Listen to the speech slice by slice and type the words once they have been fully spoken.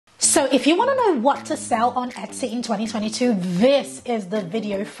So if you want to know what to sell on Etsy in 2022, this is the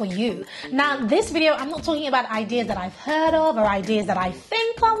video for you. Now, this video, I'm not talking about ideas that I've heard of or ideas that I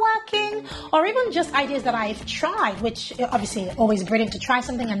think are working or even just ideas that I've tried, which obviously always brilliant to try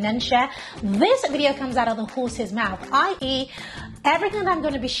something and then share. This video comes out of the horse's mouth, i.e. everything that I'm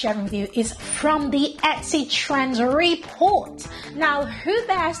going to be sharing with you is from the Etsy Trends Report. Now, who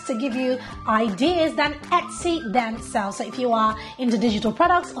best to give you ideas than Etsy themselves? So if you are into digital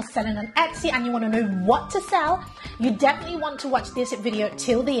products or selling on Etsy and you want to know what to sell, you definitely want to watch this video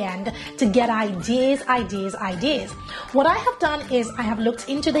till the end to get ideas. What I have done is I have looked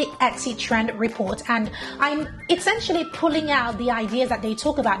into the Etsy Trend Report and I'm essentially pulling out the ideas that they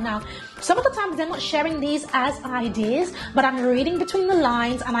talk about. Now, some of the times they're not sharing these as ideas, but I'm reading between the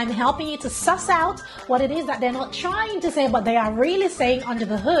lines and I'm helping you to suss out what it is that they're not trying to say, but they are really saying under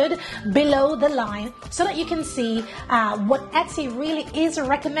the hood, below the line, so that you can see what Etsy really is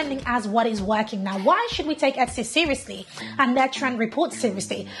recommending as what is working. Now, why should we take Etsy seriously and their trend report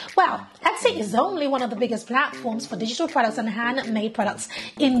seriously? Well, Etsy is only one of the biggest platforms for digital products and handmade products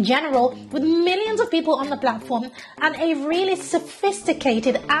in general, with millions of people on the platform and a really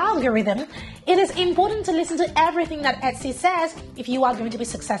sophisticated algorithm. It is important to listen to everything that Etsy says if you are going to be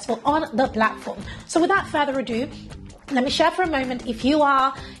successful on the platform. So without further ado, let me share for a moment.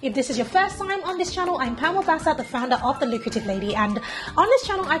 If this is your first time on this channel, I'm Pamela Bassett, the founder of The Lucrative Lady. And on this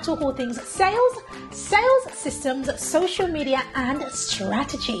channel, I talk all things sales systems, social media, and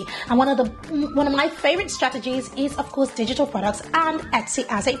strategy. And one of my favorite strategies is, of course, digital products and Etsy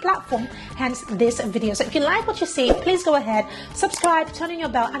as a platform, hence this video. So if you like what you see, please go ahead, subscribe, turn on your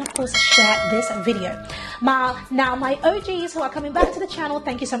bell, and of course, share this video. Now, my OGs who are coming back to the channel,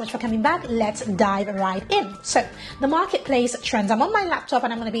 thank you so much for coming back. Let's dive right in. So the marketplace trends. I'm on my laptop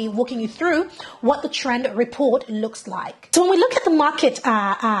and I'm going to be walking you through what the trend report looks like. So when we look at the market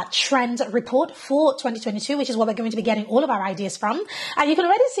trend report for 2022, which is what we're going to be getting all of our ideas from, and you can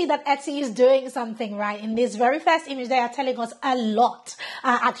already see that Etsy is doing something right. In this very first image, they are telling us a lot.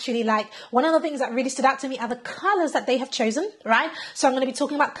 Actually, like one of the things that really stood out to me are the colors that they have chosen, right? So I'm going to be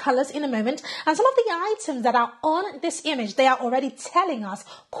talking about colors in a moment, and some of the items that are on this image, they are already telling us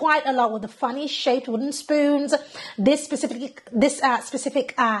quite a lot with the funny shaped wooden spoons, this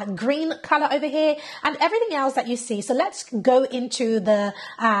specific green color over here, and everything else that you see. So let's go into the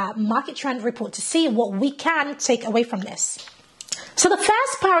market trend report to see what we can take away from this. So the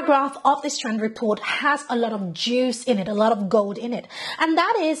first paragraph of this trend report has a lot of juice in it, a lot of gold in it. And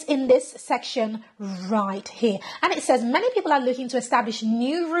that is in this section right here. And it says many people are looking to establish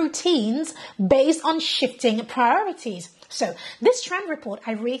new routines based on shifting priorities. So this trend report,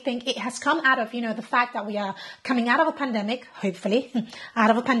 I really think it has come out of, the fact that we are coming out of a pandemic, hopefully, out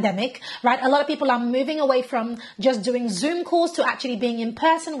of a pandemic, right? A lot of people are moving away from just doing Zoom calls to actually being in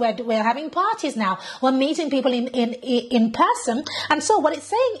person. We're having parties now. We're meeting people in person. And so what it's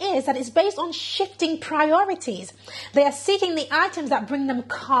saying is that it's based on shifting priorities. They are seeking the items that bring them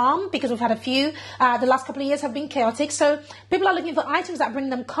calm, because we've had a few, the last couple of years have been chaotic. So people are looking for items that bring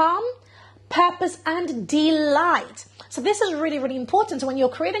them calm, purpose, and delight. So this is really, really important. So when you're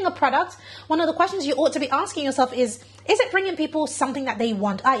creating a product, one of the questions you ought to be asking yourself is it bringing people something that they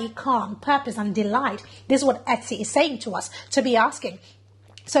want, i.e. calm, purpose, and delight? This is what Etsy is saying to us to be asking.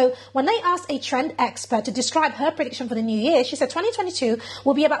 So when they asked a trend expert to describe her prediction for the new year, she said 2022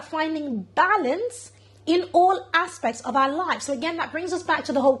 will be about finding balance in all aspects of our life. So again, that brings us back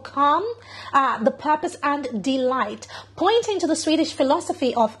to the whole calm, the purpose, and delight, pointing to the Swedish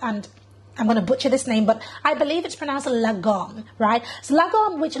philosophy of, and I'm going to butcher this name, but I believe it's pronounced lagom, right? So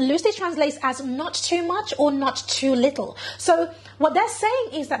lagom, which loosely translates as not too much or not too little. So what they're saying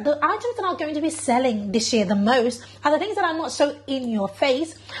is that the items that are going to be selling this year the most are the things that are not so in your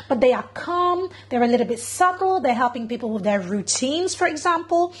face, but they are calm, they're a little bit subtle, they're helping people with their routines, for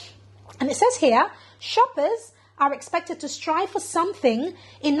example. And it says here, shoppers are expected to strive for something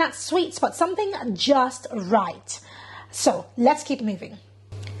in that sweet spot, something just right. So let's keep moving.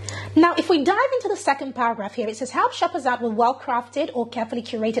 Now, if we dive into the second paragraph here, it says help shoppers out with well-crafted or carefully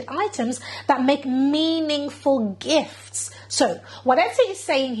curated items that make meaningful gifts. So what Etsy is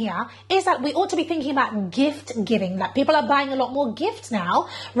saying here is that we ought to be thinking about gift giving, that people are buying a lot more gifts now,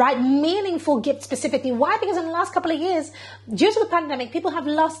 right? Meaningful gifts specifically. Why? Because in the last couple of years, due to the pandemic, people have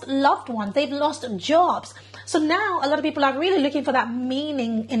lost loved ones. They've lost jobs. So now a lot of people are really looking for that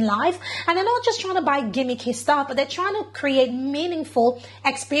meaning in life. And they're not just trying to buy gimmicky stuff, but they're trying to create meaningful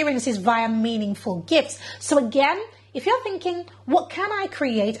experiences via meaningful gifts. So again, if you're thinking, what can I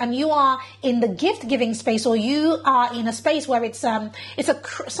create? And you are in the gift giving space, or you are in a space where it's some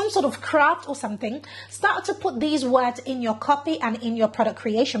sort of craft or something, start to put these words in your copy and in your product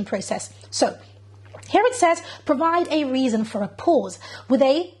creation process. So here it says, provide a reason for a pause with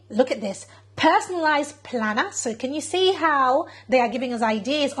a, look at this, personalized planner. So can you see how they are giving us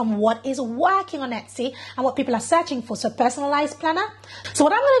ideas on what is working on Etsy and what people are searching for? So personalized planner. So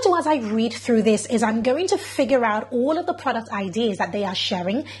what I'm going to do as I read through this is I'm going to figure out all of the product ideas that they are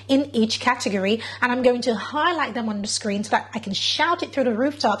sharing in each category, and I'm going to highlight them on the screen so that I can shout it through the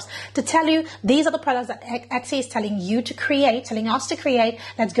rooftops to tell you these are the products that Etsy is telling you to create, telling us to create.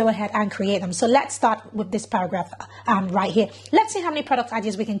 Let's go ahead and create them. So let's start with this paragraph right here. Let's see how many product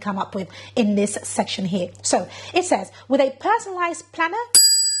ideas we can come up with in this section here. So it says, with a personalized planner,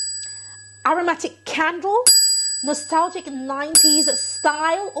 aromatic candle, nostalgic 90s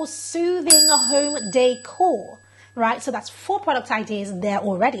style, or soothing home decor. Right, so that's 4 product ideas there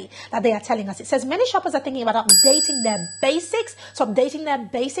already that they are telling us. It says many shoppers are thinking about updating their basics. So updating their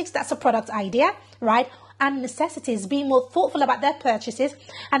basics, that's a product idea, right? And necessities, being more thoughtful about their purchases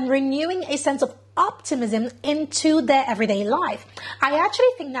and renewing a sense of optimism into their everyday life. I actually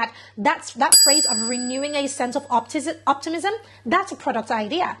think that phrase of renewing a sense of optimism, that's a product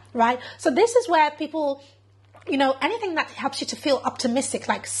idea, right? So this is where people, you know, anything that helps you to feel optimistic,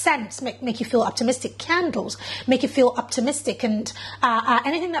 like scents make you feel optimistic, candles make you feel optimistic, and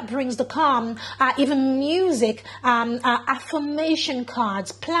anything that brings the calm, even music, affirmation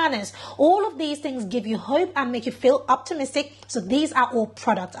cards, planners, all of these things give you hope and make you feel optimistic. So these are all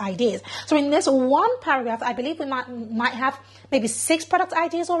product ideas. So in this one paragraph, I believe we might have maybe 6 product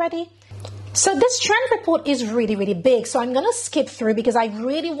ideas already. So this trend report is really, really big. So I'm going to skip through because I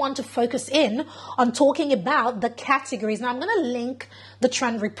really want to focus in on talking about the categories. Now I'm going to link the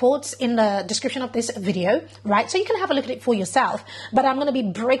trend reports in the description of this video, right? So you can have a look at it for yourself, but I'm going to be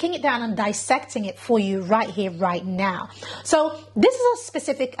breaking it down and dissecting it for you right here, right now. So this is a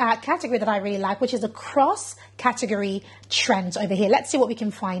specific category that I really like, which is the cross-category trends over here. Let's see what we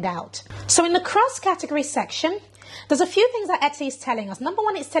can find out. So in the cross-category section, there's a few things that Etsy is telling us. Number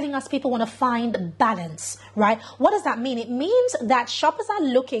one, it's telling us people want to find balance, right? What does that mean? It means that shoppers are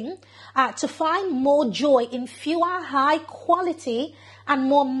looking to find more joy in fewer high quality and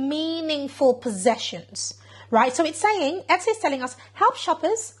more meaningful possessions, right? So it's saying, Etsy is telling us, help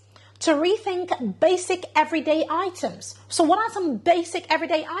shoppers to rethink basic everyday items. So what are some basic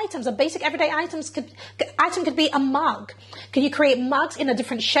everyday items? A basic everyday item could be a mug. Can you create mugs in a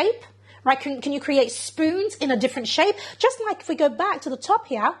different shape? Right? Can you create spoons in a different shape? Just like if we go back to the top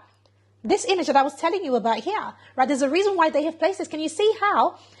here, this image that I was telling you about here, right? There's a reason why they have placed this. Can you see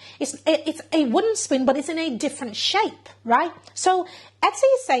how it's a wooden spoon, but it's in a different shape, right? So Etsy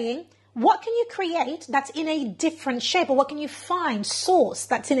is saying, what can you create that's in a different shape, or what can you find, source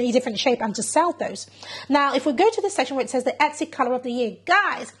that's in a different shape, and to sell those? Now, if we go to this section where it says the Etsy color of the year,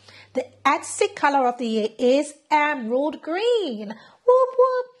 guys, the Etsy color of the year is emerald green. Whoop,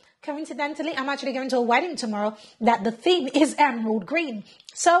 whoop. Coincidentally, I'm actually going to a wedding tomorrow that the theme is emerald green.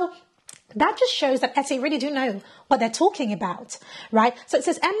 So that just shows that Etsy really do know what they're talking about, right? So it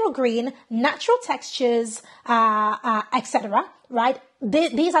says emerald green, natural textures, etc., right?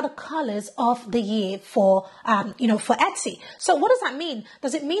 These are the colors of the year for, for Etsy. So what does that mean?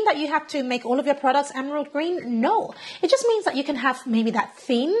 Does it mean that you have to make all of your products emerald green? No. It just means that you can have maybe that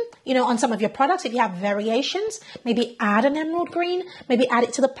theme, on some of your products. If you have variations, maybe add an emerald green, maybe add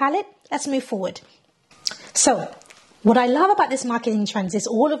it to the palette. Let's move forward. So what I love about this marketing trends is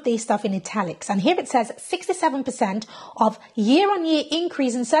all of these stuff in italics. And here it says 67% of year-on-year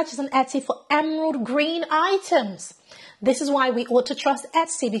increase in searches on Etsy for emerald green items. This is why we ought to trust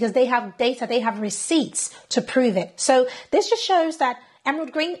Etsy, because they have data, they have receipts to prove it. So this just shows that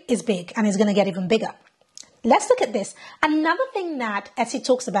emerald green is big and is going to get even bigger. Let's look at this. Another thing that Etsy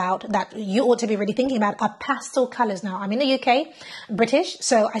talks about that you ought to be really thinking about are pastel colors. Now, I'm in the UK, British,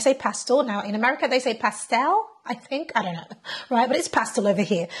 so I say pastel. Now, in America, they say pastel, I think. I don't know, right? But it's pastel over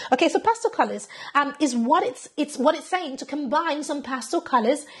here. Okay, so pastel colors is what it's saying, to combine some pastel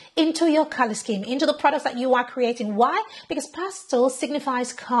colors into your color scheme, into the products that you are creating. Why? Because pastel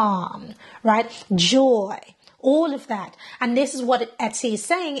signifies calm, right? Joy. All of that. And this is what Etsy is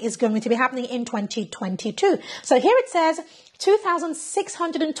saying is going to be happening in 2022. So here it says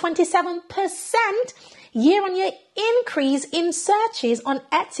 2,627% year-on-year increase in searches on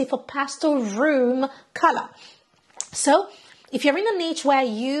Etsy for pastel room color. So if you're in a niche where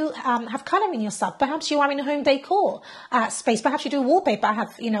you have color in your stuff, perhaps you are in a home decor space, perhaps you do wallpaper. I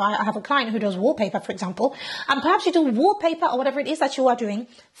have a client who does wallpaper, for example, and perhaps you do wallpaper or whatever it is that you are doing.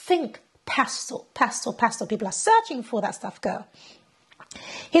 Think pastel. People are searching for that stuff, girl.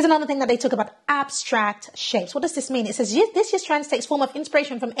 Here's another thing that they talk about: abstract shapes. What does this mean? It says this year's trend takes form of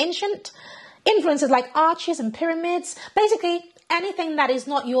inspiration from ancient influences like arches and pyramids. Basically, anything that is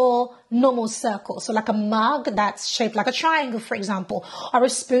not your normal circle. So like a mug that's shaped like a triangle, for example, or a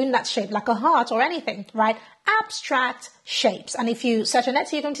spoon that's shaped like a heart, or anything, right? Abstract shapes. And if you search on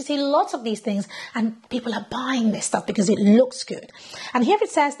Etsy, you're going to see lots of these things, and people are buying this stuff because it looks good. And here it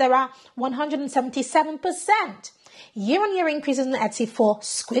says there are 177% year-on-year increases in Etsy for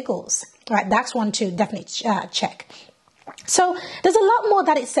squiggles. Right, that's one to definitely check. So there's a lot more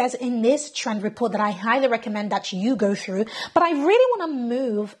that it says in this trend report that I highly recommend that you go through. But I really want to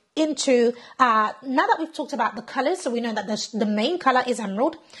move into, now that we've talked about the colors, so we know that the main color is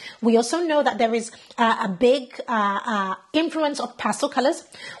emerald. We also know that there is a big influence of pastel colors.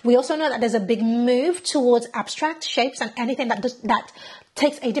 We also know that there's a big move towards abstract shapes and anything that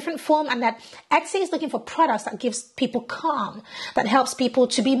takes a different form, and that Etsy is looking for products that gives people calm, that helps people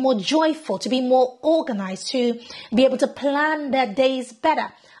to be more joyful, to be more organized, to be able to plan their days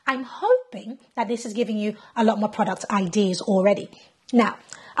better. I'm hoping that this is giving you a lot more product ideas already. Now,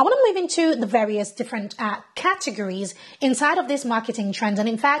 I want to move into the various different categories inside of this marketing trend. And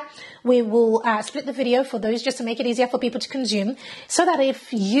in fact, we will split the video for those just to make it easier for people to consume, so that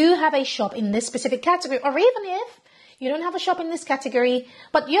if you have a shop in this specific category, or even if you don't have a shop in this category,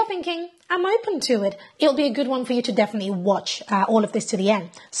 but you're thinking, I'm open to it, it'll be a good one for you to definitely watch all of this to the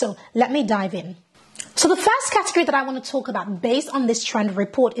end. So let me dive in. So the first category that I want to talk about based on this trend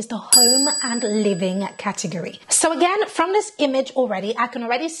report is the home and living category. So again, from this image already, I can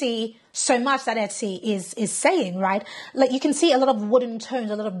already see so much that Etsy is saying, right? Like you can see a lot of wooden tones,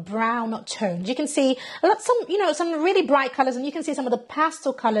 a lot of brown tones. You can see some really bright colors, and you can see some of the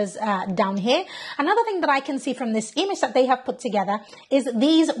pastel colors down here. Another thing that I can see from this image that they have put together is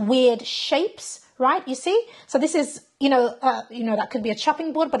these weird shapes, right? You see? So this is, that could be a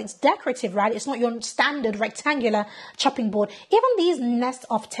chopping board, but it's decorative, right? It's not your standard rectangular chopping board. Even these nest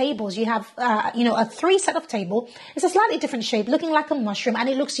of tables, you have, a 3 set of table. It's a slightly different shape, looking like a mushroom, and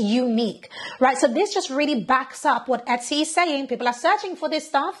it looks unique, right? So this just really backs up what Etsy is saying. People are searching for this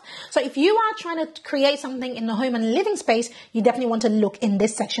stuff. So if you are trying to create something in the home and living space, you definitely want to look in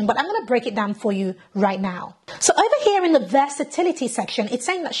this section, but I'm going to break it down for you right now. So over here in the versatility section, it's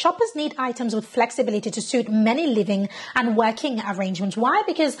saying that shoppers need items with flexibility to suit many living and working arrangements. Why?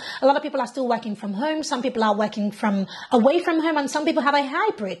 Because a lot of people are still working from home. Some people are working from away from home, and some people have a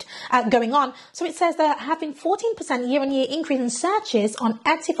hybrid going on. So it says there have been 14% year-on-year increase in searches on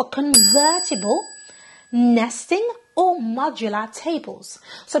Etsy for convertible, nesting, or modular tables.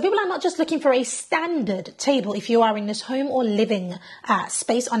 So people are not just looking for a standard table. If you are in this home or living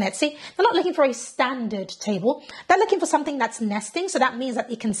space on Etsy, they're not looking for a standard table. They're looking for something that's nesting. So that means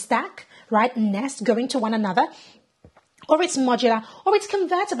that it can stack, right? Nest, going to one another. Or it's modular, or it's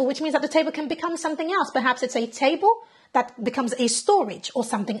convertible, which means that the table can become something else. Perhaps it's a table that becomes a storage or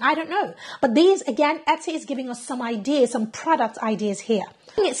something. I don't know. But these, again, Etsy is giving us some ideas, some product ideas here.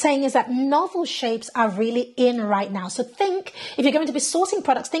 What it's saying is that novel shapes are really in right now. So think, if you're going to be sourcing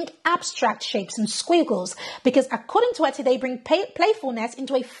products, think abstract shapes and squiggles, because according to Etsy, they bring playfulness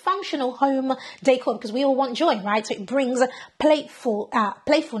into a functional home decor, because we all want joy, right? So it brings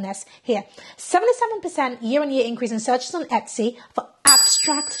playfulness here. 77% year-on-year increase in searches on Etsy for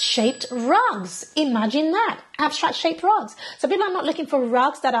abstract shaped rugs. Imagine that. Abstract shaped rugs. So people are not looking for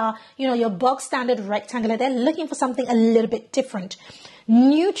rugs that are, your bog standard rectangular. They're looking for something a little bit different.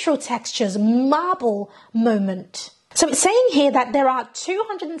 Neutral textures, marble moment. So it's saying here that there are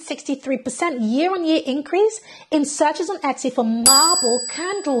 263% year-on-year increase in searches on Etsy for marble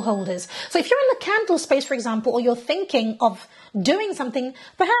candle holders. So if you're in the candle space, for example, or you're thinking of doing something,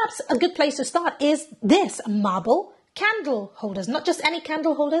 perhaps a good place to start is this marble candle holders. Not just any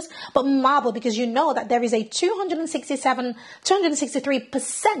candle holders, but marble, because you know that there is a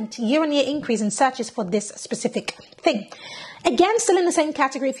 263% year-on-year increase in searches for this specific thing. Again, still in the same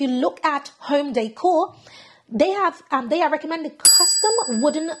category, if you look at home decor, they are recommending custom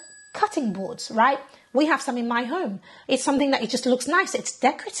wooden cutting boards, right? We have some in my home. It's something that it just looks nice. It's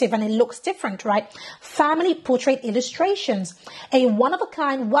decorative and it looks different, right? Family portrait illustrations. A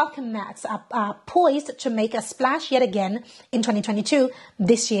one-of-a-kind welcome mats are poised to make a splash yet again in 2022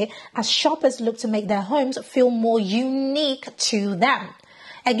 this year, as shoppers look to make their homes feel more unique to them.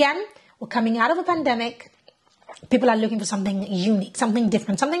 Again, we're coming out of a pandemic. People are looking for something unique, something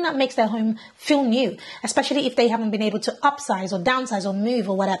different, something that makes their home feel new, especially if they haven't been able to upsize or downsize or move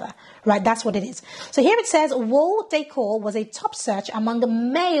or whatever, right? That's what it is. So here it says wall decor was a top search among the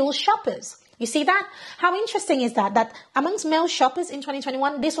male shoppers. You see that? How interesting is that? That amongst male shoppers in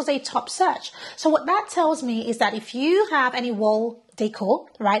 2021, this was a top search. So what that tells me is that if you have any wall decor,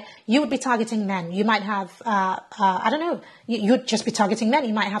 right, you would be targeting men. You might have, I don't know, you'd just be targeting men.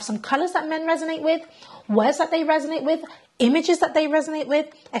 You might have some colors that men resonate with, words that they resonate with, images that they resonate with,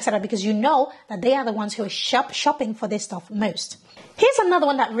 etc. Because you know that they are the ones who are shopping for this stuff most. Here's another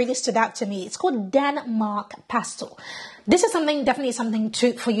one that really stood out to me. It's called Denmark Pastel. This is definitely something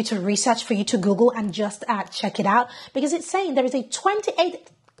for you to research, for you to Google and just check it out, because it's saying there is a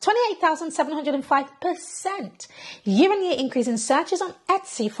 28,705% year-on-year increase in searches on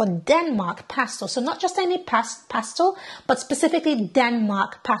Etsy for Denmark Pastel. So not just any pastel, but specifically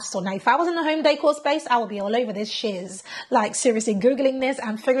Denmark Pastel. Now, if I was in the home decor space, I would be all over this shiz. Like, seriously, Googling this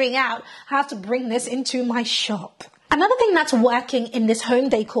and figuring out how to bring this into my shop. Another thing that's working in this home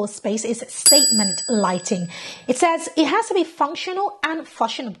decor space is statement lighting. It says it has to be functional and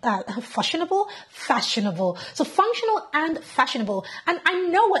fashionable. So functional and fashionable. And I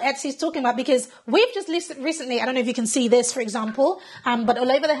know what Etsy is talking about, because we've just recently, I don't know if you can see this, for example, but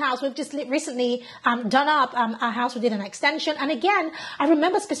all over the house, we've just recently done up our house. We did an extension. And again, I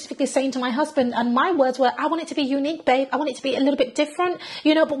remember specifically saying to my husband, and my words were, I want it to be unique, babe. I want it to be a little bit different,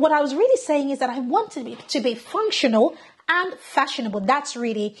 you know, but what I was really saying is that I want it to be functional and fashionable. That's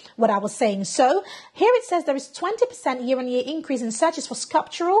really what I was saying. So here it says there is 20% year-on-year increase in searches for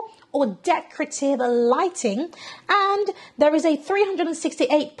sculptural or decorative lighting, and there is a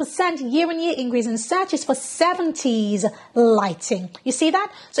 368% year-on-year increase in searches for 70s lighting. You see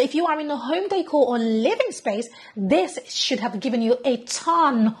that? So if you are in the home decor or living space, this should have given you a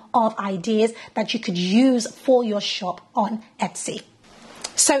ton of ideas that you could use for your shop on Etsy.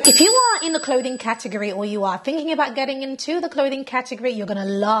 So if you are in the clothing category, or you are thinking about getting into the clothing category, you're going to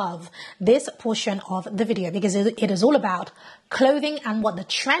love this portion of the video, because it is all about clothing and what the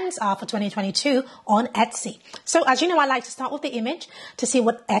trends are for 2022 on Etsy. So as you know, I like to start with the image to see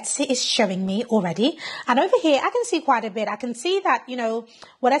what Etsy is showing me already. And over here, I can see quite a bit. I can see that, you know,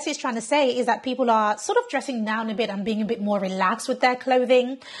 what Etsy is trying to say is that people are sort of dressing down a bit and being a bit more relaxed with their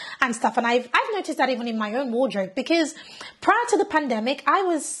clothing and stuff. And I've noticed that even in my own wardrobe, because prior to the pandemic, I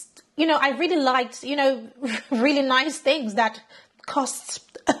really liked, really nice things that cost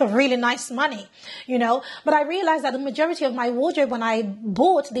really nice money, but I realized that the majority of my wardrobe, when I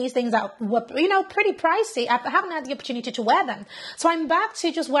bought these things that were, pretty pricey, I haven't had the opportunity to wear them. So I'm back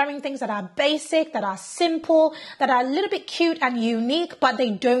to just wearing things that are basic, that are simple, that are a little bit cute and unique, but they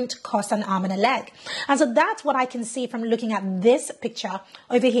don't cost an arm and a leg. And so that's what I can see from looking at this picture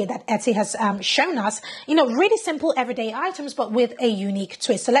over here that Etsy has shown us, really simple everyday items, but with a unique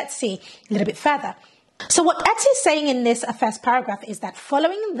twist. So let's see a little bit further. So what Etsy is saying in this first paragraph is that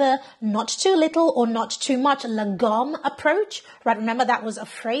following the not too little or not too much la gomme approach, right? Remember, that was a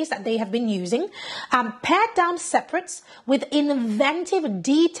phrase that they have been using. Pared down separates with inventive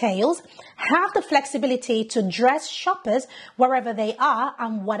details have the flexibility to dress shoppers wherever they are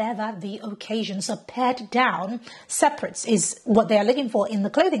and whatever the occasion. So pared down separates is what they are looking for in the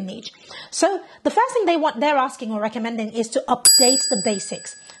clothing niche. So the first thing they're asking or recommending is to update the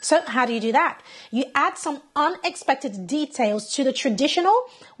basics. So how do you do that? You add some unexpected details to the traditional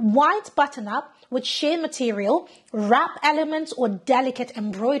white button-up with sheer material, wrap elements, or delicate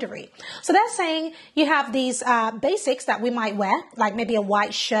embroidery. So they're saying you have these basics that we might wear, like maybe a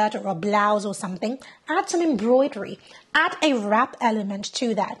white shirt or a blouse or something. Add some embroidery. Add a wrap element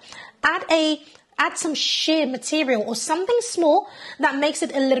to that. Add some sheer material or something small that makes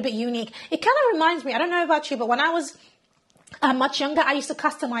it a little bit unique. It kind of reminds me, I don't know about you, but when I was much younger, I used to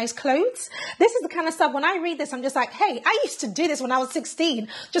customize clothes. This is the kind of stuff, when I read this, I'm just like, hey, I used to do this when I was 16.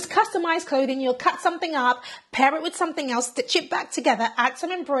 Just customize clothing. You'll cut something up, pair it with something else, stitch it back together, add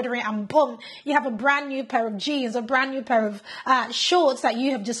some embroidery, and boom, you have a brand new pair of jeans, a brand new pair of shorts that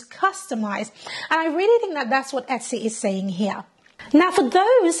you have just customized. And I really think that that's what Etsy is saying here. Now, for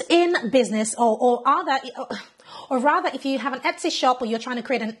those in business or rather, if you have an Etsy shop or you're trying to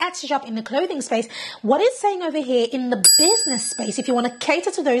create an Etsy shop in the clothing space, what it's saying over here in the business space, if you want to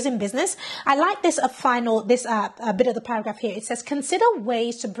cater to those in business, I like this bit of the paragraph here. It says, consider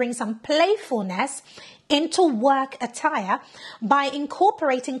ways to bring some playfulness into work attire by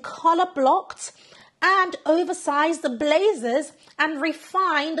incorporating color blocked and oversized blazers and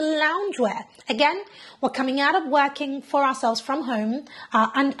refined loungewear. Again, we're coming out of working for ourselves from home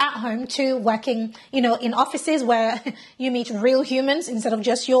and at home to working, in offices where you meet real humans instead of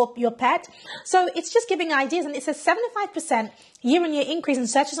just your pet. So it's just giving ideas, and it says 75% year-on-year increase in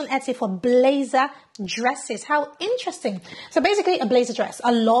searches on Etsy for blazer dresses. How interesting. So basically a blazer dress,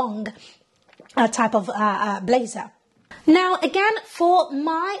 a long type of blazer. Now, again, for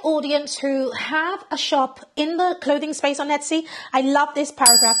my audience who have a shop in the clothing space on Etsy, I love this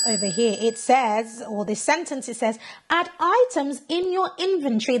paragraph over here. It says, or this sentence, it says, add items in your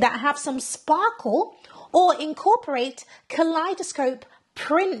inventory that have some sparkle or incorporate kaleidoscope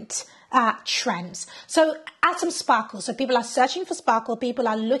print trends. So add some sparkle. So people are searching for sparkle. People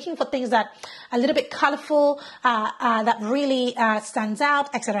are looking for things that are a little bit colorful, that really stands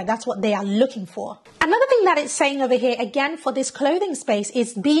out, etc. That's what they are looking for. Another thing that it's saying over here, again, for this clothing space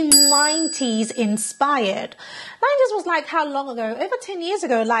is be 90s inspired. 90s was like how long ago? Over 10 years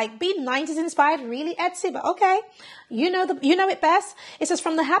ago. Like, be 90s inspired, really, Etsy? But okay. You know it best. It says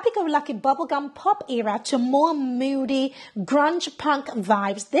from the happy-go-lucky bubblegum pop era to more moody grunge punk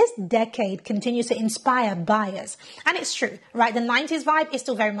vibes, this decade continues to inspire buyers. And it's true, right? The 90s vibe is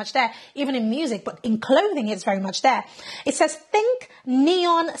still very much there, even in music, but in clothing, it's very much there. It says think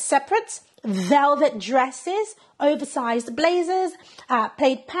neon separates, velvet dresses, oversized blazers,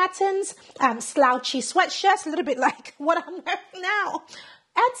 plaid patterns, slouchy sweatshirts, a little bit like what I'm wearing now.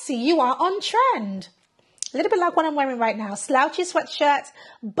 Etsy, you are on trend. A little bit like what I'm wearing right now. Slouchy sweatshirts,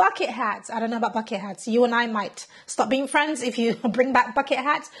 bucket hats. I don't know about bucket hats. You and I might stop being friends if you bring back bucket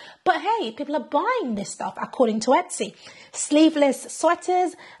hats. But hey, people are buying this stuff according to Etsy. Sleeveless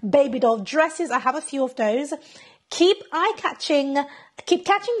sweaters, baby doll dresses. I have a few of those. Keep catching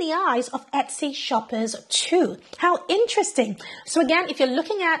the eyes of Etsy shoppers too. How interesting. So again, if you're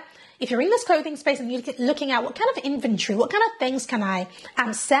in this clothing space and you're looking at what kind of inventory, what kind of things can I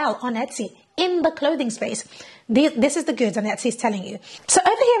sell on Etsy in the clothing space, this is the goods and Etsy is telling you. So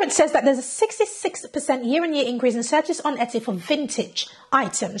over here it says that there's a 66% year-on-year increase in searches on Etsy for vintage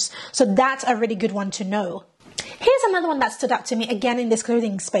items. So that's a really good one to know. Here's another one that stood out to me again in this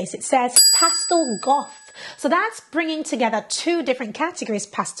clothing space. It says pastel goth. So that's bringing together two different categories,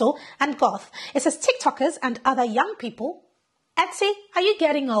 pastel and goth. It says TikTokers and other young people. Etsy, are you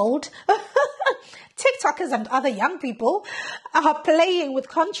getting old? TikTokers and other young people are playing with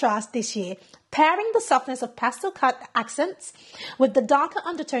contrast this year, pairing the softness of pastel cut accents with the darker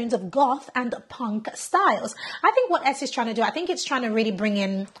undertones of goth and punk styles. I think what Etsy is trying to do, I think it's trying to really bring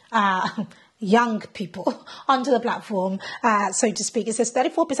in young people onto the platform, so to speak. It says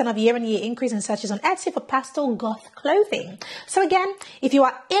 34% of year-on-year increase in searches on Etsy for pastel goth clothing. So again, if you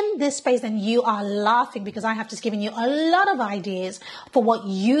are in this space, then you are laughing because I have just given you a lot of ideas for what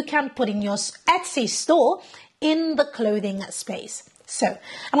you can put in your Etsy store in the clothing space. So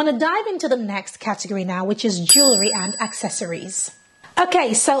I'm going to dive into the next category now, which is jewelry and accessories.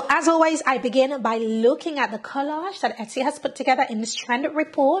 Okay, so as always, I begin by looking at the collage that Etsy has put together in this trend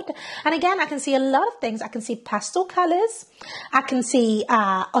report. And again, I can see a lot of things. I can see pastel colors. I can see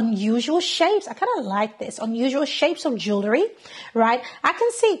unusual shapes. I kind of like this, unusual shapes of jewelry, right? I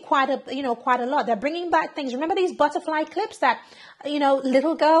can see quite a lot. They're bringing back things. Remember these butterfly clips that,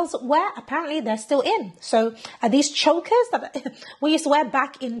 little girls wear? Apparently, they're still in. So these chokers that we used to wear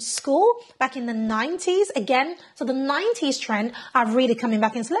back in school, back in the 90s, again. So the 90s trend are really coming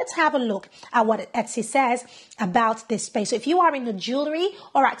back in. So let's have a look at what Etsy says about this space. So if you are in the jewelry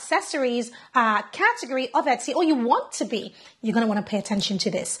or accessories category of Etsy, or you want to be, you're going to want to pay attention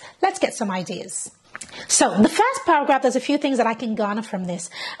to this. Let's get some ideas. So the first paragraph, there's a few things that I can garner from this.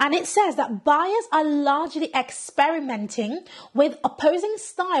 And it says that buyers are largely experimenting with opposing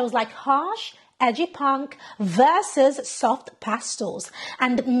styles like harsh, edgy punk versus soft pastels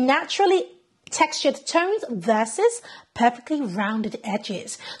and naturally textured tones versus perfectly rounded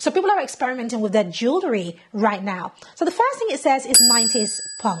edges. So people are experimenting with their jewelry right now. So the first thing it says is 90s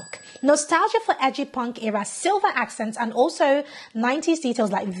punk. Nostalgia for edgy punk era silver accents and also 90s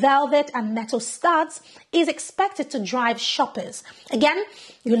details like velvet and metal studs is expected to drive shoppers. Again,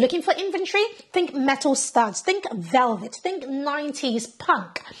 you're looking for inventory, think metal studs, think velvet, think 90s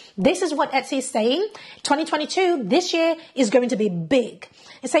punk. This is what Etsy is saying. 2022, this year, is going to be big.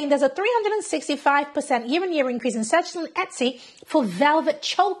 It's saying there's a 365% year-on-year increase in searches on Etsy for velvet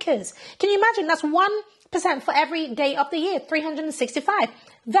chokers. Can you imagine? That's 1% for every day of the year, 365.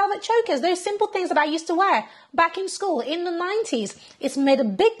 Velvet chokers, those simple things that I used to wear back in school in the 90s. It's made a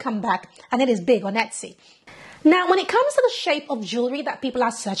big comeback and it is big on Etsy. Now, when it comes to the shape of jewelry that people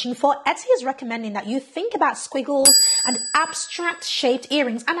are searching for, Etsy is recommending that you think about squiggles and abstract shaped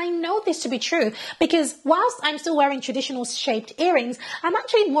earrings. And I know this to be true because whilst I'm still wearing traditional shaped earrings, I'm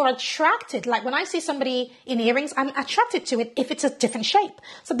actually more attracted. Like when I see somebody in earrings, I'm attracted to it if it's a different shape.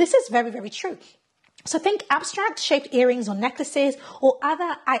 So this is very, very true. So think abstract shaped earrings or necklaces or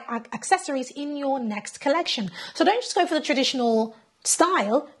other accessories in your next collection. So don't just go for the traditional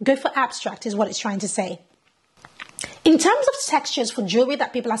style, go for abstract is what it's trying to say. In terms of textures for jewelry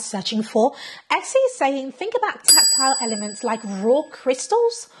that people are searching for, Etsy is saying think about tactile elements like raw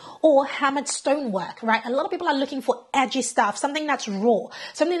crystals or hammered stonework, right? A lot of people are looking for edgy stuff, something that's raw,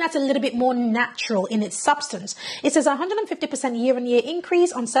 something that's a little bit more natural in its substance. It says 150% year-on-year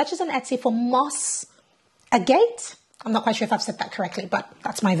increase on searches on Etsy for moss agate. I'm not quite sure if I've said that correctly, but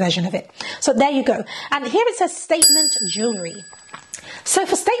that's my version of it. So there you go. And here it says statement jewelry. So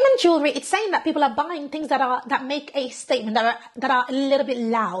for statement jewelry, it's saying that people are buying things that make a statement, that are a little bit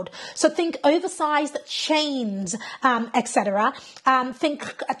loud. So think oversized chains, etc.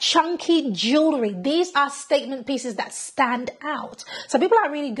 Think chunky jewelry. These are statement pieces that stand out. So people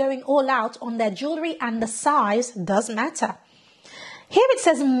are really going all out on their jewelry, and the size does matter. Here it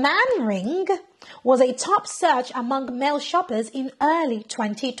says man ring was a top search among male shoppers in early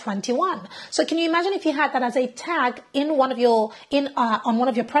 2021. So can you imagine if you had that as a tag in one of your on one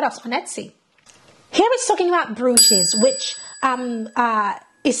of your products on Etsy? Here it's talking about brooches, which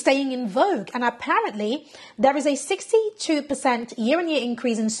is staying in vogue, and apparently there is a 62% year-on-year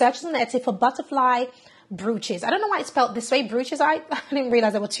increase in searches on Etsy for butterfly brooches. I don't know why it's spelled this way, brooches. I didn't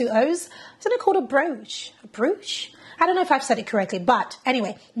realize there were two O's. Isn't it called a brooch? A brooch? I don't know if I've said it correctly, but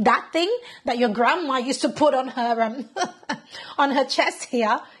anyway, that thing that your grandma used to put on her on her chest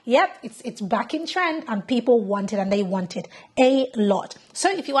here, yep, it's back in trend, and people want it, and they want it a lot. So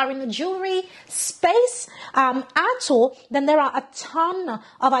if you are in the jewelry space at all, then there are a ton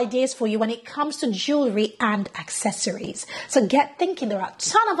of ideas for you when it comes to jewelry and accessories. So get thinking. There are a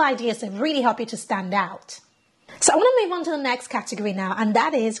ton of ideas that really help you to stand out. So I want to move on to the next category now, and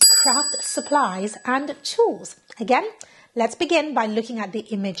that is craft supplies and tools. Again, let's begin by looking at the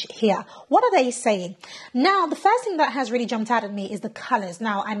image here. What are they saying? Now, the first thing that has really jumped out at me is the colors.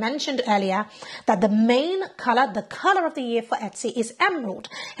 Now, I mentioned earlier that the main color, the color of the year for Etsy is emerald,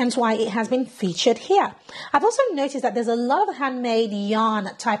 hence why it has been featured here. I've also noticed that there's a lot of handmade yarn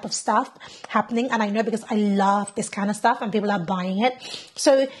type of stuff happening, and I know because I love this kind of stuff and people are buying it.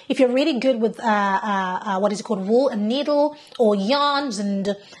 So if you're really good with what is it called, wool and needle or yarns and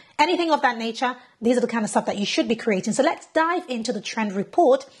anything of that nature, these are the kind of stuff that you should be creating. So let's dive into the trend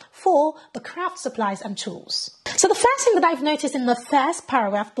report for the craft supplies and tools. So the first thing that I've noticed in the first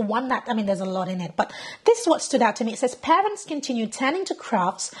paragraph, the one that, there's a lot in it, but this is what stood out to me. It says, parents continue turning to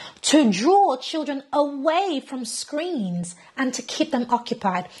crafts to draw children away from screens and to keep them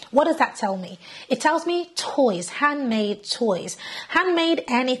occupied. What does that tell me? It tells me toys, handmade toys, handmade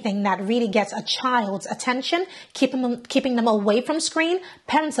anything that really gets a child's attention, keeping them away from screen.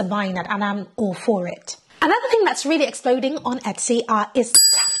 Parents are buying that, and I'm all for it. Another thing that's really exploding on Etsy is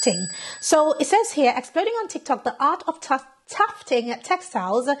tufting. So it says here, exploding on TikTok, the art of tufting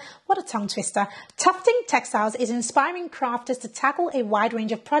textiles. What a tongue twister. Tufting textiles is inspiring crafters to tackle a wide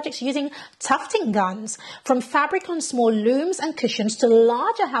range of projects using tufting guns, from fabric on small looms and cushions to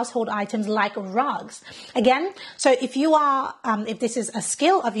larger household items like rugs. Again, so if you are, if this is a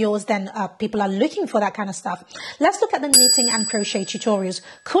skill of yours, then people are looking for that kind of stuff. Let's look at the knitting and crochet tutorials.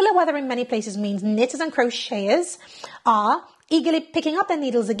 Cooler weather in many places means knitters and crocheters are eagerly picking up their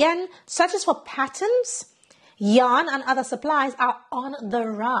needles again. Searches for patterns, yarn and other supplies are on the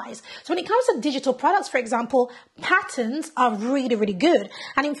rise. So when it comes to digital products, for example, patterns are really, really good.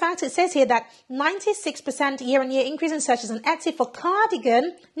 And in fact, it says here that 96% year-on-year increase in searches on Etsy for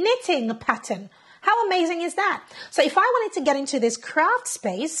cardigan knitting pattern. How amazing is that? So if I wanted to get into this craft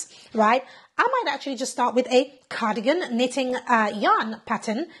space, right, I might actually just start with a cardigan knitting yarn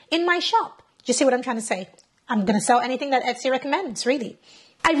pattern in my shop. Do you see what I'm trying to say? I'm going to sell anything that Etsy recommends, really.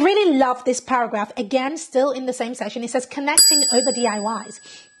 I really love this paragraph. Again, still in the same section, it says connecting over DIYs.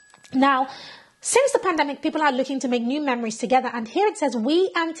 Now, since the pandemic, people are looking to make new memories together, and here it says,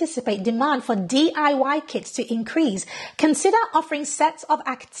 we anticipate demand for DIY kits to increase. Consider offering sets of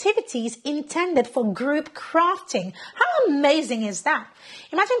activities intended for group crafting. How amazing is that?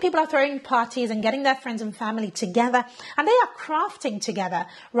 Imagine people are throwing parties and getting their friends and family together, and they are crafting together,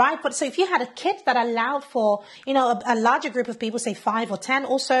 right? But so if you had a kit that allowed for, a larger group of people, say 5 or 10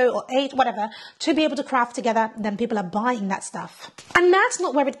 or so, or 8, whatever, to be able to craft together, then people are buying that stuff. And that's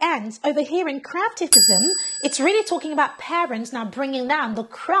not where it ends. Over here in craftivism, it's really talking about parents now bringing down the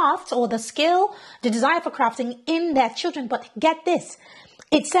craft or the skill, the desire for crafting in their children. But get this,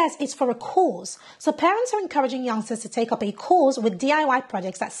 it says it's for a cause. So parents are encouraging youngsters to take up a cause with DIY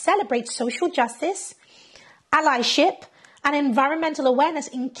projects that celebrate social justice, allyship, and environmental awareness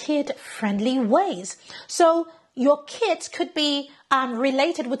in kid-friendly ways. So your kits could be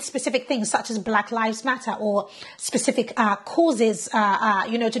related with specific things such as Black Lives Matter, or specific causes,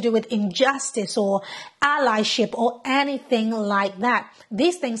 to do with injustice or allyship or anything like that.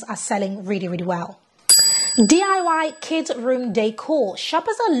 These things are selling really, really well. DIY kids room decor.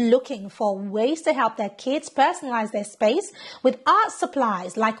 Shoppers are looking for ways to help their kids personalize their space with art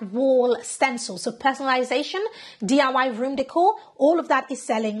supplies like wall stencils. So personalization, DIY room decor, all of that is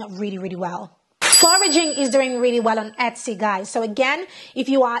selling really, really well. Foraging is doing really well on Etsy, guys. So again, if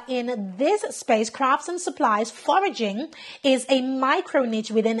you are in this space, crafts and supplies, foraging is a micro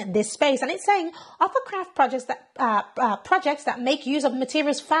niche within this space. And it's saying offer craft projects that make use of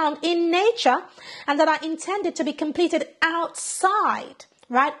materials found in nature and that are intended to be completed outside.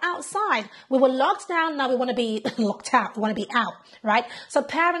 Right outside. We were locked down. Now we want to be locked out. We want to be out. Right. So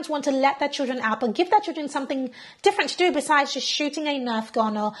parents want to let their children out, but give their children something different to do besides just shooting a Nerf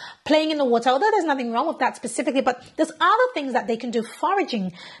gun or playing in the water. Although there's nothing wrong with that specifically, but there's other things that they can do.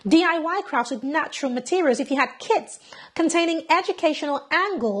 Foraging, DIY crafts with natural materials. If you had kits containing educational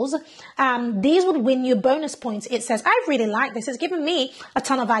angles, these would win you bonus points. It says, I really like this. It's given me a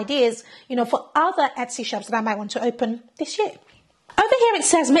ton of ideas, for other Etsy shops that I might want to open this year. Over here it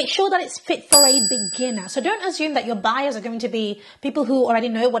says make sure that it's fit for a beginner. So don't assume that your buyers are going to be people who already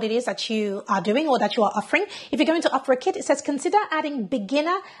know what it is that you are doing or that you are offering. If you're going to offer a kit, it says consider adding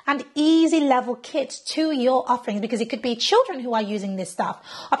beginner and easy level kits to your offerings, because it could be children who are using this stuff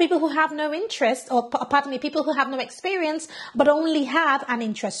or people who have no interest, or pardon me, people who have no experience but only have an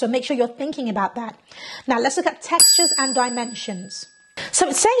interest. So make sure you're thinking about that. Now let's look at textures and dimensions. So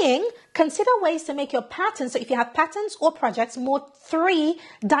it's saying consider ways to make your patterns, so if you have patterns or projects, more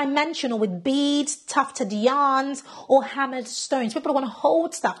three-dimensional with beads, tufted yarns, or hammered stones. People want to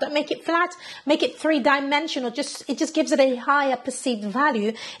hold stuff. Don't make it flat. Make it three-dimensional. It just gives it a higher perceived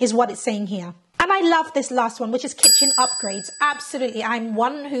value is what it's saying here. And I love this last one, which is kitchen upgrades. Absolutely. I'm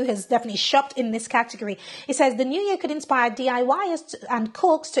one who has definitely shopped in this category. It says the new year could inspire DIYers and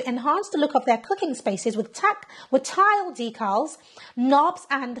cooks to enhance the look of their cooking spaces with tile decals, knobs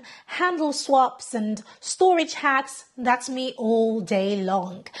and handle swaps and storage hacks. That's me all day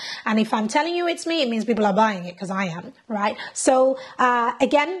long. And if I'm telling you it's me, it means people are buying it, because I am, right? So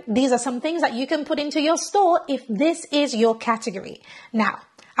again, these are some things that you can put into your store if this is your category. Now,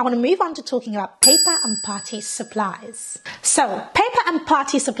 I want to move on to talking about paper and party supplies. So paper and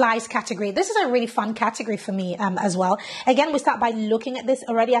party supplies category. This is a really fun category for me as well. Again, we start by looking at this.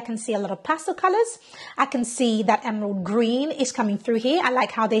 Already I can see a lot of pastel colors. I can see that emerald green is coming through here. I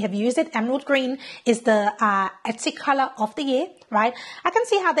like how they have used it. Emerald green is the Etsy color of the year, right? I can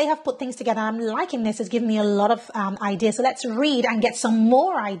see how they have put things together. I'm liking this. It's giving me a lot of ideas. So let's read and get some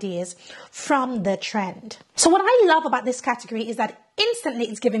more ideas from the trend. So what I love about this category is that instantly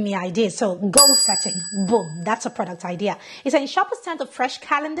it's giving me ideas. So goal setting, boom, that's a product idea. It's saying shoppers turn to fresh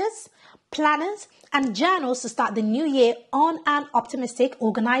calendars, planners, and journals to start the new year on an optimistic,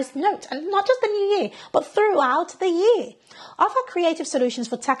 organized note. And not just the new year, but throughout the year. Offer creative solutions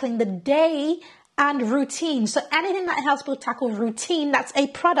for tackling the day and routine. So anything that helps people tackle routine, that's a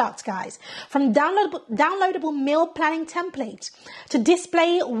product, guys. From downloadable meal planning templates to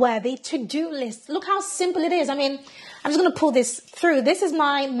display-worthy to-do lists. Look how simple it is. I mean, I'm just going to pull this through. This is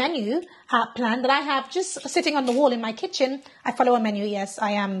my menu plan that I have just sitting on the wall in my kitchen. I follow a menu. Yes,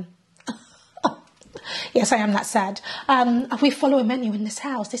 I am. Yes, I am that sad. We follow a menu in this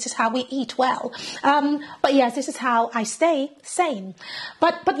house. This is how we eat well. But yes, this is how I stay sane.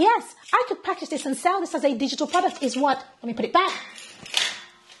 But yes, I could package this and sell this as a digital product is what, let me put it back.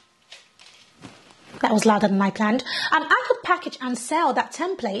 That was louder than I planned. I could package and sell that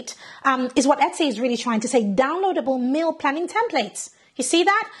template, is what Etsy is really trying to say. Downloadable meal planning templates. You see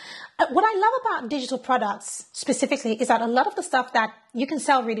that? What I love about digital products specifically is that a lot of the stuff that you can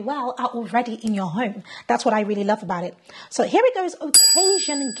sell really well are already in your home. That's what I really love about it. So here it goes,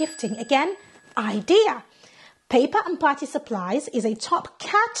 occasion gifting. Again, idea. Paper and party supplies is a top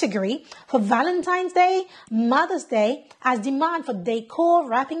category for Valentine's Day, Mother's Day, as demand for decor,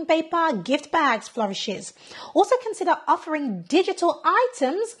 wrapping paper, gift bags flourishes. Also consider offering digital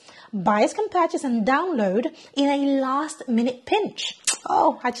items buyers can purchase and download in a last-minute pinch.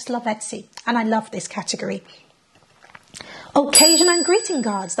 Oh, I just love Etsy, and I love this category. Occasion and greeting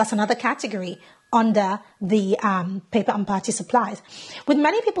cards, that's another category under the paper and party supplies. With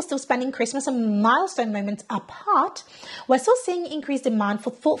many people still spending Christmas and milestone moments apart, we're still seeing increased demand for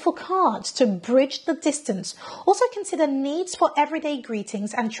thoughtful cards to bridge the distance. Also consider needs for everyday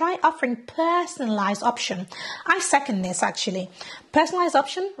greetings and try offering personalized option. I second this actually. Personalized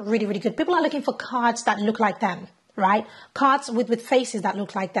option, really, really good. People are looking for cards that look like them. Right? Cards with faces that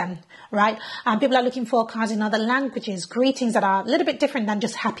look like them, right? People are looking for cards in other languages, greetings that are a little bit different than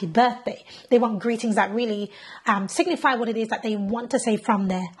just happy birthday. They want greetings that really signify what it is that they want to say from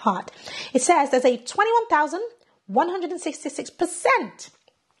their heart. It says there's a 21,166%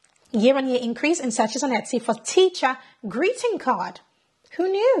 year-on-year increase in searches on Etsy for teacher greeting card. Who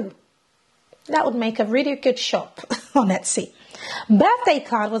knew? That would make a really good shop on Etsy. Birthday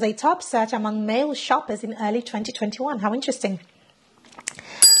card was a top search among male shoppers in early 2021. How interesting.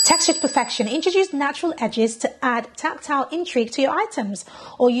 Textured perfection. Introduce natural edges to add tactile intrigue to your items,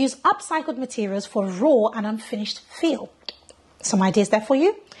 or use upcycled materials for raw and unfinished feel. Some ideas there for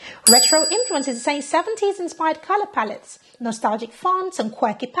you. Retro influences is saying 70s inspired color palettes, nostalgic fonts and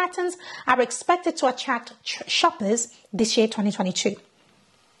quirky patterns are expected to attract shoppers this year, 2022.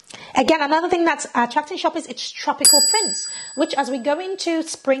 Again, another thing that's attracting shoppers is tropical prints, which as we go into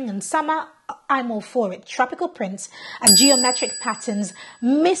spring and summer, I'm all for it. Tropical prints and geometric patterns,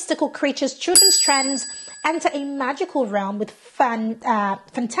 mystical creatures, children's trends enter a magical realm with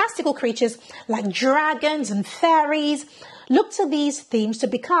fantastical creatures like dragons and fairies. Look to these themes to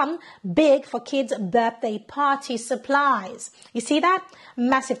become big for kids' birthday party supplies. You see that?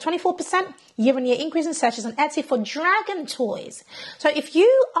 Massive 24% year-on-year increase in searches on Etsy for dragon toys. So if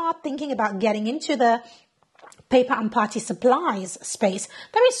you are thinking about getting into the paper and party supplies space,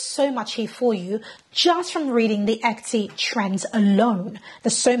 there is so much here for you just from reading the Etsy trends alone.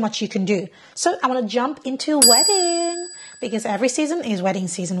 There's so much you can do. So I want to jump into wedding, because every season is wedding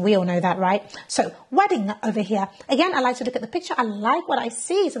season. We all know that, right? So wedding over here. Again, I like to look at the picture. I like what I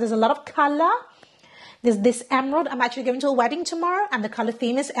see. So there's a lot of color. There's this emerald. I'm actually going to a wedding tomorrow and the color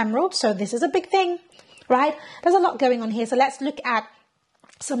theme is emerald. So this is a big thing, right? There's a lot going on here. So let's look at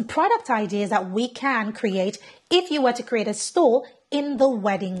some product ideas that we can create if you were to create a store in the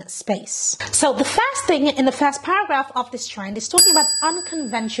wedding space. So the first thing in the first paragraph of this trend is talking about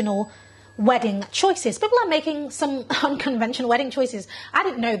unconventional wedding choices. People are making some unconventional wedding choices. I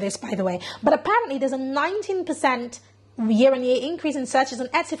didn't know this, by the way, but apparently there's a 19% year-on-year increase in searches on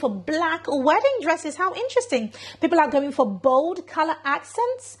Etsy for black wedding dresses. How interesting. People are going for bold color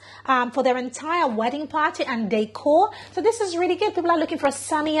accents for their entire wedding party and decor. So this is really good. People are looking for a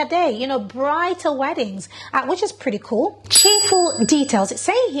sunnier day, you know, brighter weddings, which is pretty cool. Cheerful details. It's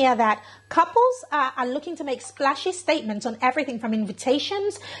saying here that couples are looking to make splashy statements on everything from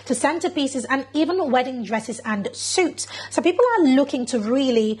invitations to centerpieces and even wedding dresses and suits. So people are looking to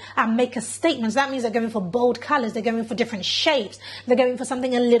really make a statement. So that means they're going for bold colors. They're going for different shapes. They're going for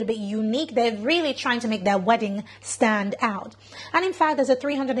something a little bit unique. They're really trying to make their wedding stand out. And in fact, there's a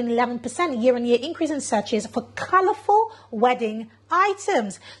 311% year-on-year increase in searches for colorful wedding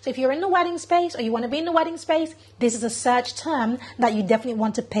items. So if you're in the wedding space or you want to be in the wedding space, this is a search term that you definitely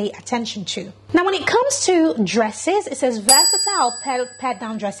want to pay attention to. Now, when it comes to dresses, it says versatile pared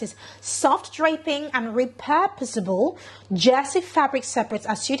down dresses, soft draping and repurposable jersey fabric separates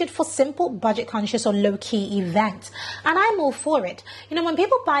are suited for simple, budget conscious or low-key events. And I'm all for it. You know, when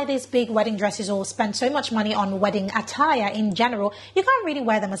people buy these big wedding dresses or spend so much money on wedding attire in general, you can't really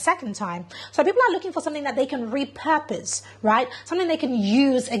wear them a second time. So people are looking for something that they can repurpose, right? Something they can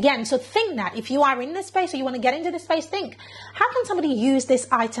use again. So think that if you are in this space or you want to get into this space, think, how can somebody use this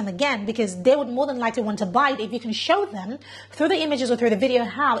item again? Because they would more than likely want to buy it if you can show them through the images or through the video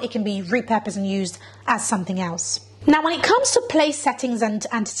how it can be repurposed and used as something else. Now, when it comes to place settings and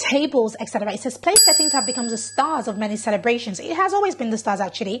tables, etc., it says place settings have become the stars of many celebrations. It has always been the stars,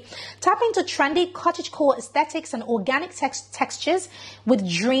 actually. Tap into trendy cottagecore aesthetics and organic textures with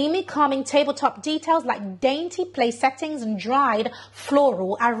dreamy, calming tabletop details like dainty place settings and dried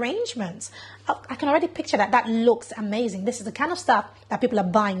floral arrangements. I can already picture that. That looks amazing. This is the kind of stuff that people are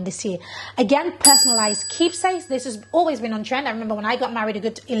buying this year. Again, personalized keepsakes. This has always been on trend. I remember when I got married a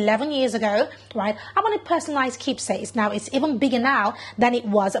good 11 years ago, right? I wanted personalized keepsakes. Now, it's even bigger now than it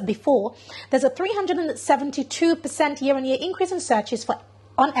was before. There's a 372% year-on-year increase in searches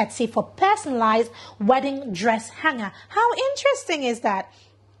on Etsy for personalized wedding dress hanger. How interesting is that?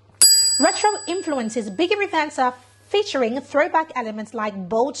 Retro influences. Bigger events are featuring throwback elements like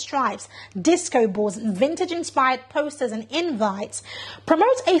bold stripes, disco balls, vintage-inspired posters and invites.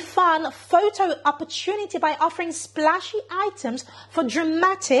 Promote a fun photo opportunity by offering splashy items for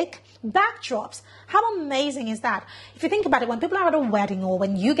dramatic backdrops. How amazing is that? If you think about it, when people are at a wedding or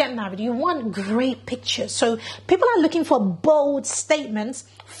when you get married, you want great pictures. So people are looking for bold statements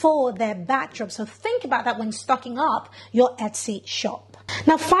for their backdrop. So think about that when stocking up your Etsy shop.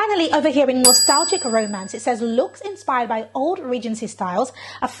 Now, finally, over here in nostalgic romance, it says looks inspired by old Regency styles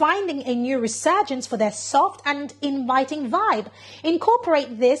are finding a new resurgence for their soft and inviting vibe.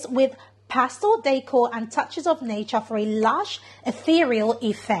 Incorporate this with pastel decor and touches of nature for a lush, ethereal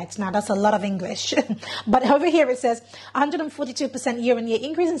effect. Now, that's a lot of English. But over here it says 142% year-on-year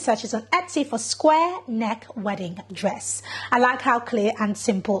increase in searches on Etsy for square neck wedding dress. I like how clear and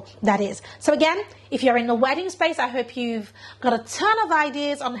simple that is. So again, if you're in the wedding space, I hope you've got a ton of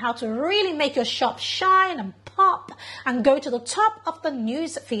ideas on how to really make your shop shine and pop and go to the top of the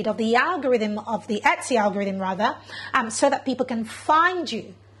news feed of the algorithm, of the Etsy algorithm rather, so that people can find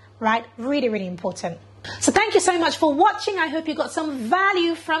you, right? Really, really important. So thank you so much for watching. I hope you got some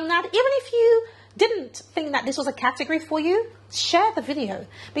value from that. Even if you didn't think that this was a category for you, share the video,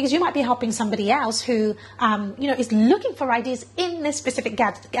 because you might be helping somebody else who is looking for ideas in this specific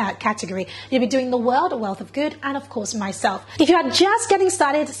category. You'll be doing the world a wealth of good, and of course myself. If you are just getting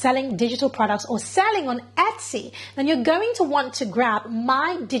started selling digital products or selling on Etsy, then you're going to want to grab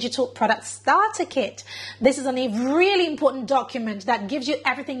my digital product starter kit. This is a really important document that gives you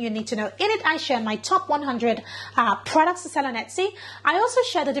everything you need to know. In it, I share my top 100 products to sell on Etsy. I also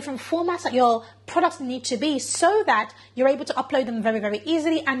share the different formats that your products need to be so that you're able to upload them very, very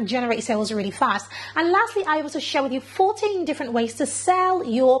easily and generate sales really fast. And lastly, I also share with you 14 different ways to sell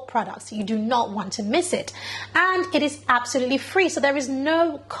your products. You do not want to miss it. And it is absolutely free, so there is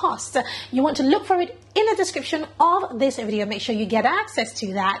no cost. You want to look for it in the description of this video. Make sure you get access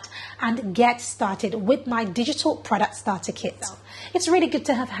to that and get started with my digital product starter kit. It's really good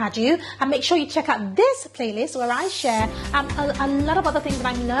to have had you, and make sure you check out this playlist where I share a lot of other things that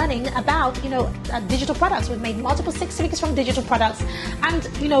I'm learning about, digital products. We've made multiple 6 figures from digital products and,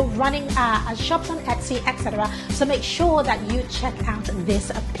 running shops on Etsy, etc. So make sure that you check out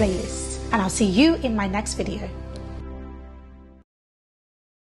this playlist, and I'll see you in my next video.